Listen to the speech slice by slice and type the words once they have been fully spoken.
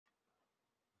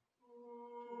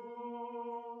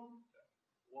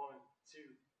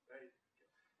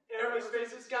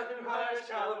Aerospace has got new hires,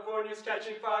 California's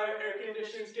catching fire, air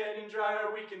conditions getting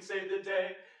drier, we can save the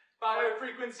day. Fire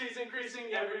frequency's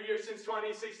increasing every year since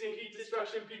 2016, heat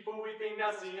destruction, people weeping,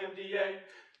 now CMDA.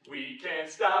 We can't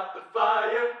stop the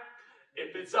fire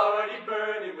if it's already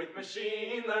burning. With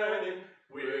machine learning,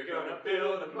 we're gonna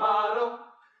build a model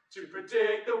to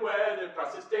predict the weather,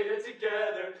 process data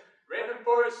together. Random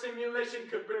forest simulation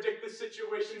could predict the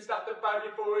situation, stop the fire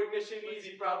before ignition,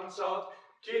 easy problem solved.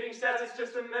 Kidding, stats is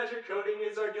just a measure, coding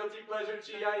is our guilty pleasure,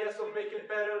 GIS will make it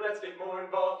better, let's get more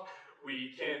involved.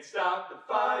 We can't stop the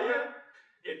fire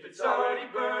if it's already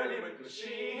burning. With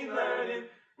machine learning,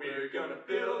 we're gonna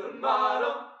build a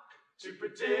model to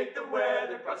predict the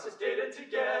weather, process data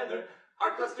together.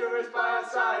 Our cluster is by our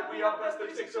side, we all press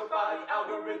 3605. The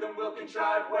algorithm will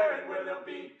contrive where and where they'll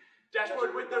be.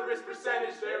 Dashboard with the risk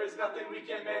percentage, there is nothing we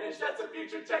can't manage. That's a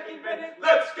future tech invented.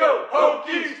 Let's go,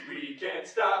 Hokies! We can't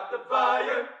stop the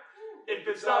fire if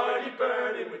it's already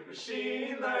burning. With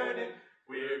machine learning,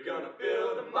 we're gonna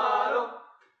build a model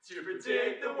to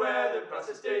predict the weather,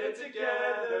 process data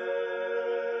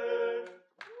together.